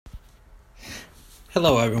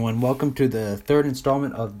Hello, everyone. Welcome to the third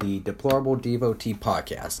installment of the Deplorable Devotee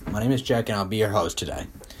Podcast. My name is Jack, and I'll be your host today.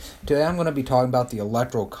 Today, I'm going to be talking about the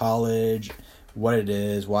Electoral College, what it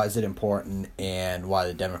is, why is it important, and why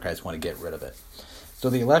the Democrats want to get rid of it. So,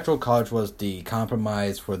 the Electoral College was the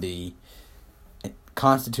compromise for the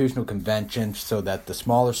Constitutional Convention so that the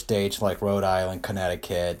smaller states like Rhode Island,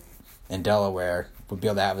 Connecticut, and Delaware would be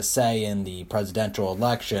able to have a say in the presidential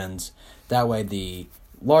elections. That way, the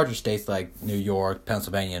larger states like New York,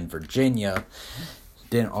 Pennsylvania, and Virginia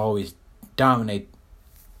didn't always dominate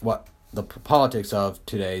what the politics of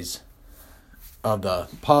the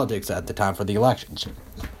politics at the time for the elections.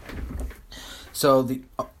 So the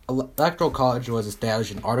Electoral College was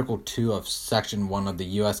established in Article 2 of Section 1 of the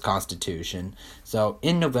U.S. Constitution. So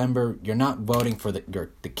in November, you're not voting for the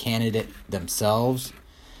candidate themselves.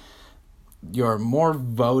 You're more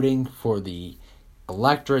voting for the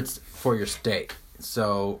electorates for your state.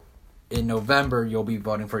 So, in November, you'll be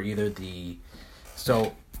voting for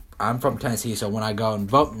So, I'm from Tennessee, so when I go and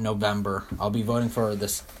vote in November, I'll be voting for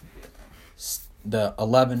the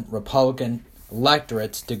 11 Republican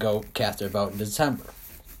electorates to go cast their vote in December.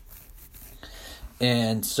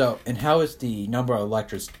 And how is the number of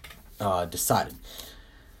electorates decided?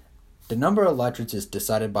 The number of electorates is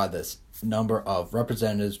decided by this number of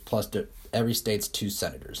representatives plus every state's 2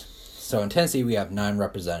 senators. So in Tennessee, we have 9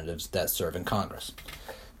 representatives that serve in Congress.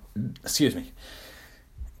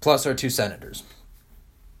 Plus our 2 senators.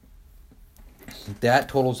 That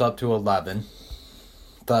totals up to 11.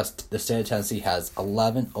 Thus, the state of Tennessee has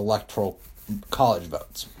 11 electoral college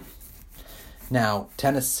votes. Now,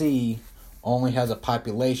 Tennessee only has a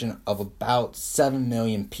population of about 7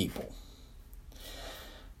 million people.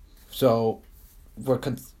 So,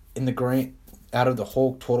 out of the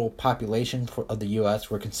whole total population of the U.S.,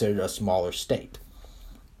 we're considered a smaller state.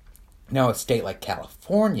 Now, a state like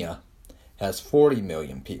California has 40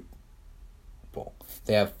 million people.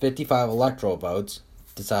 They have 55 electoral votes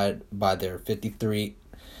decided by their 53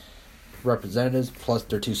 representatives plus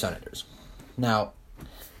their 2 senators. Now,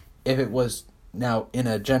 if it was in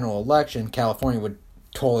a general election, California would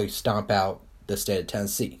totally stomp out the state of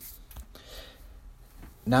Tennessee.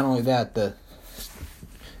 Not only that,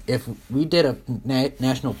 if we did a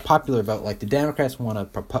national popular vote like the Democrats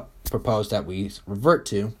want to propose that we revert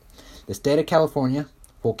to, the state of California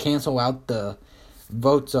will cancel out the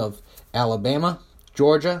votes of Alabama,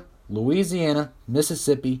 Georgia, Louisiana,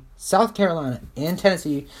 Mississippi, South Carolina, and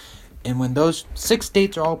Tennessee. And when those 6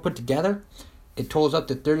 states are all put together, it totals up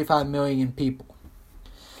to 35 million people.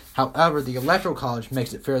 However, the Electoral College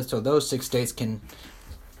makes it fair so those 6 states can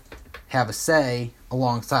have a say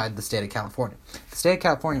alongside the state of California. The state of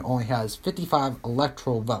California only has 55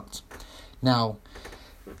 electoral votes. Now,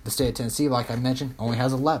 the state of Tennessee, like I mentioned, only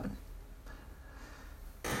has 11.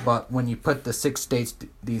 But when you put these 6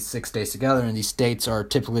 states together, and these states are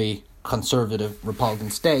typically conservative Republican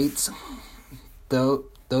states,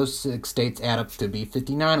 those 6 states add up to be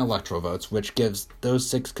 59 electoral votes, which gives those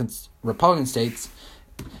 6 Republican states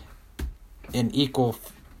an equal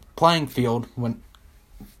playing field when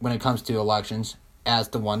it comes to elections as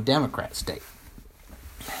the one Democrat state.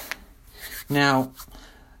 Now,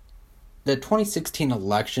 the 2016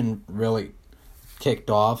 election really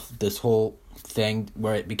kicked off this whole thing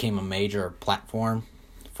where it became a major platform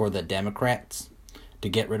for the Democrats to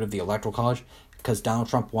get rid of the Electoral College because Donald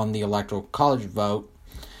Trump won the Electoral College vote,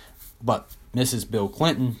 but Mrs. Bill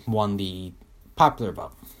Clinton won the popular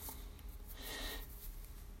vote.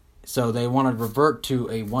 So they want to revert to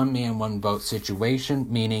a one-man, one-vote situation,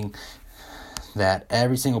 meaning that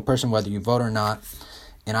every single person, whether you vote or not,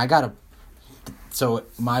 so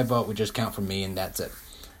my vote would just count for me, and that's it.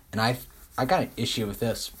 And I got an issue with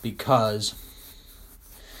this because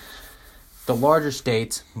the larger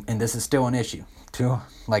states, and this is still an issue,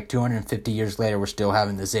 250 years later, we're still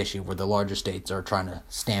having this issue where the larger states are trying to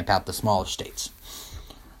stamp out the smaller states.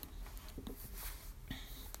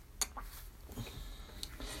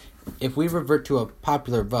 If we revert to a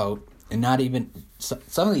popular vote, and not even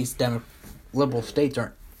some of these liberal states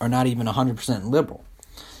are not even 100% liberal.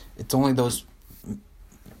 It's only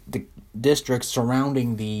the districts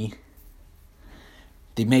surrounding the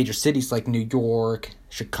major cities like New York,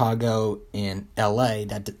 Chicago, and LA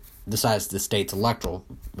that decides the state's electoral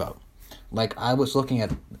vote. Like, I was looking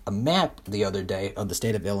at a map the other day of the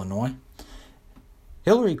state of Illinois.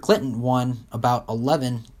 Hillary Clinton won about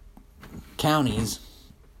 11 counties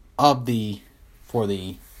for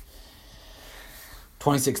the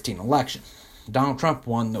 2016 election. Donald Trump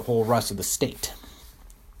won the whole rest of the state.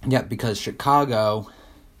 Yet, because Chicago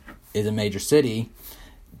is a major city,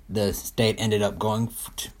 the state ended up going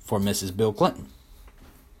for Mrs. Bill Clinton.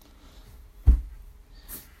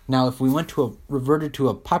 Now, if we reverted to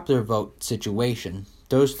a popular vote situation,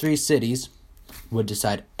 those 3 cities would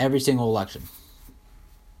decide every single election.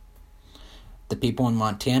 The people in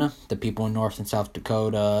Montana, the people in North and South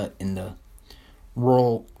Dakota, in the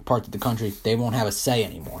rural parts of the country, they won't have a say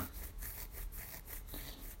anymore.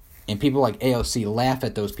 And people like AOC laugh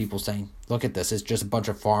at those people saying, look at this, it's just a bunch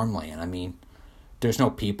of farmland. I mean, there's no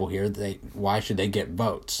people here. Why should they get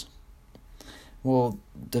votes? Well,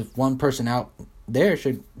 the one person out there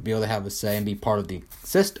should be able to have a say and be part of the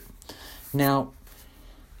system. Now,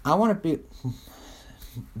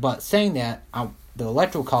 but saying that, the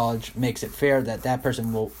Electoral College makes it fair that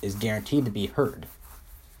person is guaranteed to be heard.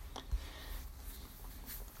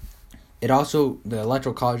 The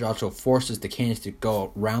Electoral College also forces the candidates to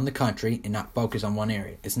go around the country and not focus on one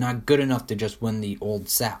area. It's not good enough to just win the Old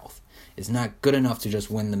South. It's not good enough to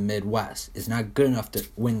just win the Midwest. It's not good enough to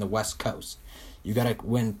win the West Coast. You got to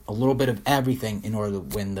win a little bit of everything in order to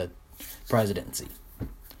win the presidency.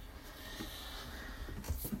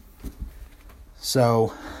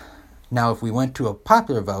 So, now if we went to a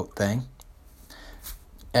popular vote thing,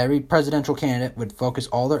 every presidential candidate would focus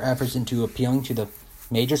all their efforts into appealing to the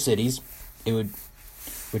major cities,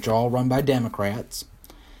 which are all run by Democrats,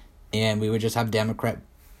 and we would just have Democrat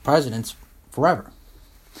presidents forever.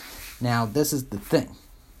 Now, this is the thing.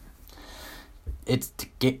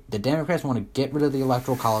 The Democrats want to get rid of the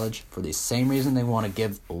Electoral College for the same reason they want to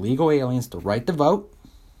give illegal aliens the right to vote,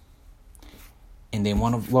 and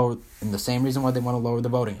the same reason why they want to lower the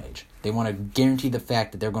voting age. They want to guarantee the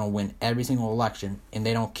fact that they're going to win every single election, and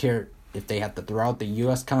they don't care if they have to throw out the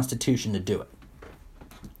U.S. Constitution to do it.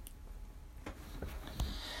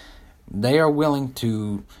 They are willing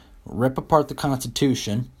to rip apart the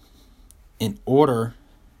Constitution in order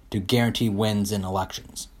to guarantee wins in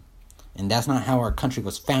elections. And that's not how our country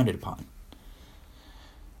was founded upon.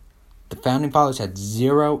 The Founding Fathers had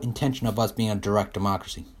zero intention of us being a direct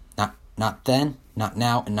democracy. Not then, not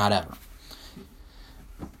now, and not ever.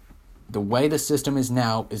 The way the system is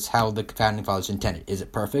now is how the Founding Fathers intended. Is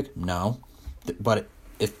it perfect? No. But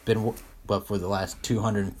for the last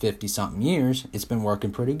 250-something years, it's been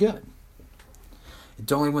working pretty good.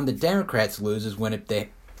 It's only when the Democrats lose is when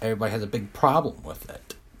everybody has a big problem with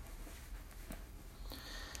it.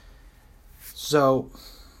 So,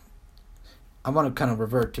 I want to kind of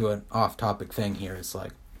revert to an off-topic thing here. It's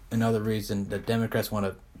like another reason the Democrats want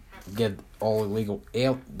to give all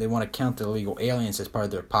they want to count the illegal aliens as part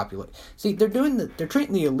of their population. See, they're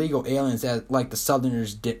treating the illegal aliens as like the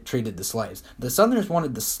Southerners treated the slaves. The Southerners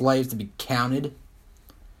wanted the slaves to be counted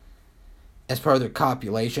as part of their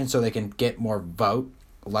population so they can get more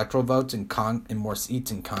electoral votes and more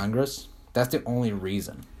seats in Congress. That's the only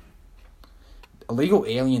reason. Illegal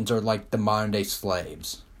aliens are like the modern day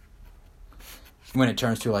slaves when it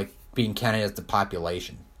turns to like being counted as the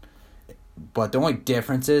population. But the only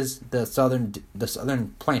difference is the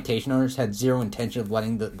southern plantation owners had zero intention of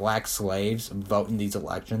letting the black slaves vote in these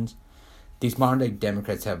elections. These modern day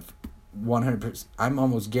Democrats have 100%. I'm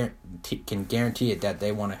almost can guarantee it that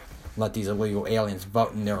they want to let these illegal aliens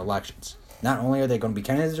vote in their elections. Not only are they going to be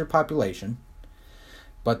counted as their population,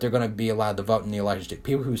 but they're going to be allowed to vote in the elections too.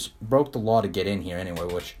 People who broke the law to get in here anyway,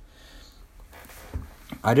 which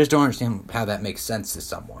I just don't understand how that makes sense to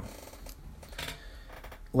someone.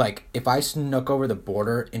 Like, if I snuck over the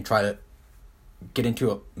border and try to get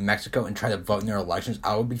into Mexico and try to vote in their elections,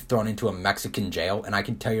 I would be thrown into a Mexican jail. And I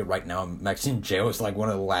can tell you right now, Mexican jail is like one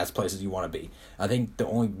of the last places you want to be. I think the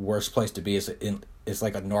only worst place to be is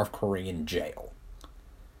like a North Korean jail.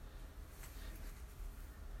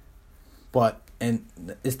 And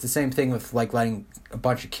it's the same thing with like letting a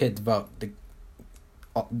bunch of kids vote.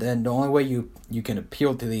 Then the only way you can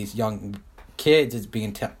appeal to these young kids is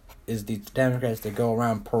is these Democrats that go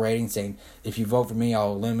around parading saying, if you vote for me,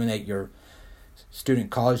 I'll eliminate your student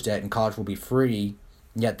college debt and college will be free,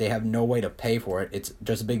 yet they have no way to pay for it. It's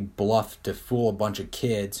just a big bluff to fool a bunch of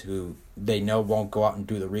kids who they know won't go out and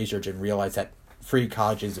do the research and realize that free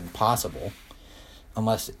college is impossible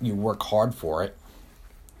unless you work hard for it.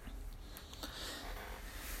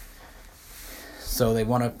 So they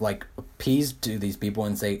want to like appease to these people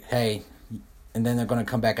and say, hey, and then they're going to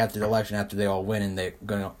come back after the election after they all win and they're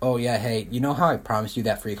going to, oh yeah, hey, you know how I promised you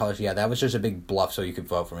that free college? Yeah, that was just a big bluff so you could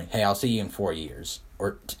vote for me. Hey, I'll see you in 4 years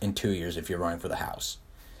or in 2 years if you're running for the House.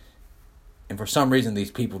 And for some reason,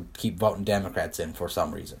 these people keep voting Democrats in for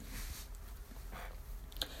some reason.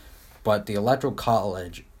 But the Electoral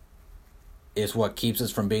College is what keeps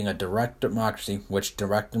us from being a direct democracy, which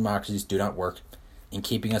direct democracies do not work, and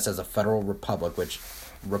keeping us as a federal republic, which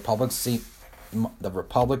the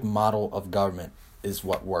republic model of government is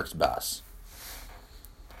what works best.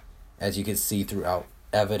 As you can see throughout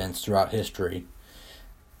evidence throughout history.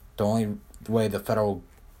 The only way the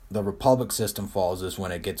republic system falls is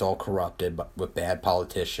when it gets all corrupted with bad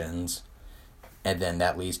politicians, and then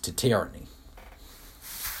that leads to tyranny.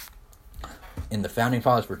 And the Founding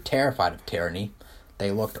Fathers were terrified of tyranny.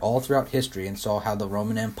 They looked all throughout history and saw how the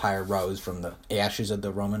Roman Empire rose from the ashes of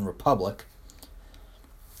the Roman Republic.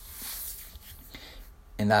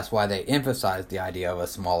 And that's why they emphasized the idea of a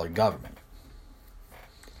smaller government.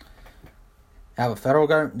 Have a federal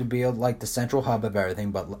government to be like the central hub of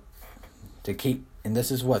everything, but to keep, and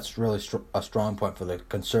this is what's really a strong point for the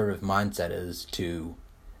conservative mindset, is to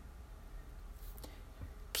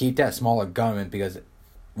keep that smaller government, because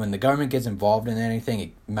when the government gets involved in anything,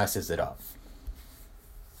 it messes it up.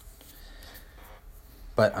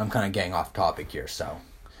 But I'm kind of getting off topic here, so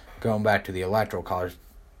going back to the Electoral College,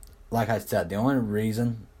 like I said, the only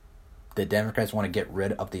reason the Democrats want to get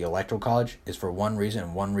rid of the Electoral College is for one reason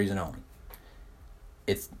and one reason only.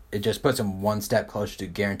 It just puts them one step closer to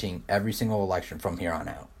guaranteeing every single election from here on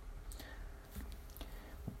out.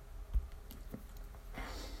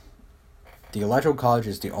 The Electoral College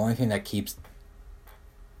is the only thing that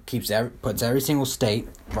puts every single state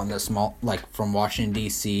from the small, like from Washington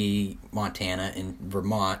D.C., Montana, and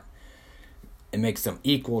Vermont. It makes them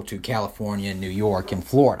equal to California, New York, and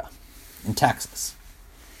Florida, and Texas.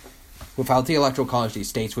 Without the Electoral College, these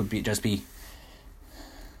states would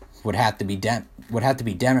have to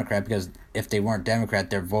be Democrat, because if they weren't Democrat,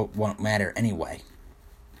 their vote won't matter anyway.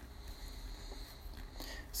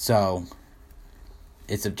 So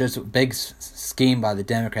it's just a big scheme by the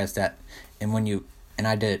Democrats and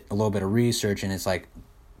I did a little bit of research, and it's like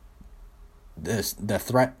the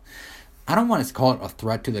threat. I don't want to call it a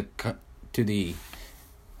threat to the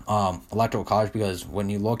Electoral College, because when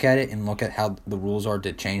you look at it and look at how the rules are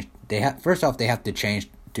to change, they have to change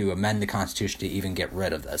to amend the Constitution to even get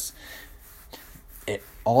rid of this. They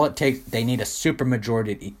need a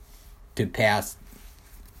supermajority to pass.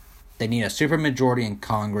 They need a supermajority in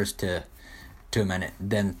Congress to amend it.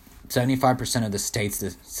 Then 75% of the states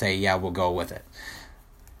to say, yeah, we'll go with it.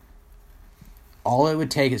 All it would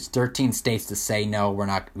take is 13 states to say, no,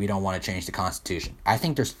 we don't want to change the Constitution. I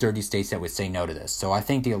think there's 30 states that would say no to this. So I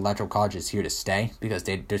think the Electoral College is here to stay, because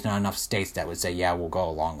there's not enough states that would say, yeah, we'll go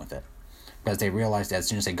along with it. Because they realize that as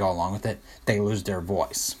soon as they go along with it, they lose their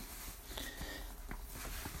voice.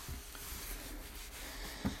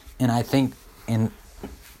 And I think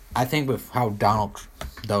with how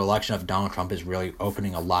the election of Donald Trump is really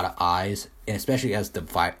opening a lot of eyes, and especially as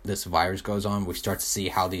this virus goes on, we start to see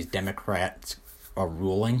how these Democrats are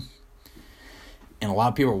ruling. And a lot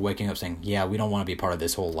of people are waking up saying, yeah, we don't want to be part of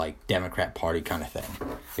this whole Democrat party kind of thing.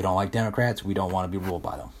 We don't like Democrats, we don't want to be ruled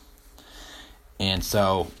by them. And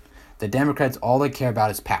so the Democrats, all they care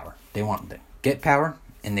about is power. They want to get power,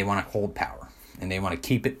 and they want to hold power, and they want to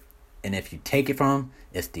keep it. And if you take it from them,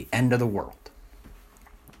 it's the end of the world.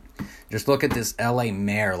 Just look at this LA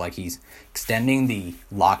mayor, he's extending the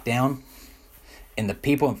lockdown, and the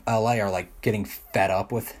people of LA are getting fed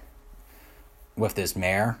up with this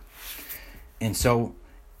mayor. And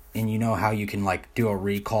you know how you can do a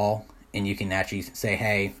recall, and you can actually say,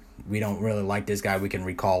 hey, we don't really like this guy, we can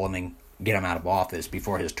recall him and get him out of office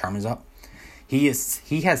before his term is up. He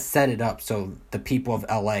has set it up so the people of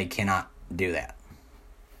LA cannot do that.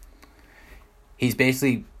 He's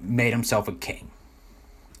basically made himself a king.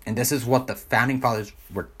 And this is what the Founding Fathers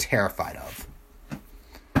were terrified of.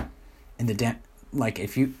 And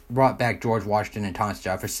if you brought back George Washington and Thomas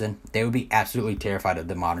Jefferson, they would be absolutely terrified of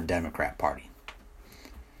the modern Democrat Party.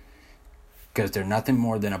 Because they're nothing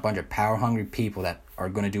more than a bunch of power-hungry people that are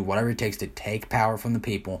going to do whatever it takes to take power from the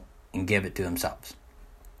people and give it to themselves.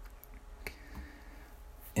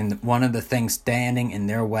 And one of the things standing in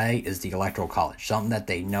their way is the Electoral College, something that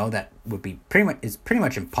they know that would be pretty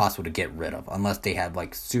much impossible to get rid of unless they had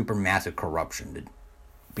super massive corruption to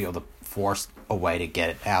be able to force a way to get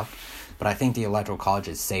it out. But I think the Electoral College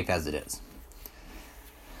is safe as it is.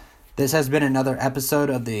 This has been another episode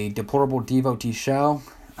of the Deplorable Devotee Show.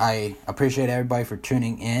 I appreciate everybody for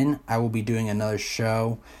tuning in. I will be doing another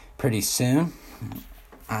show pretty soon,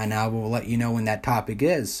 and I will let you know when that topic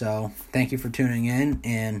is. So thank you for tuning in,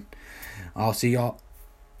 and I'll see y'all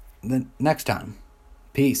the next time.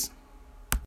 Peace.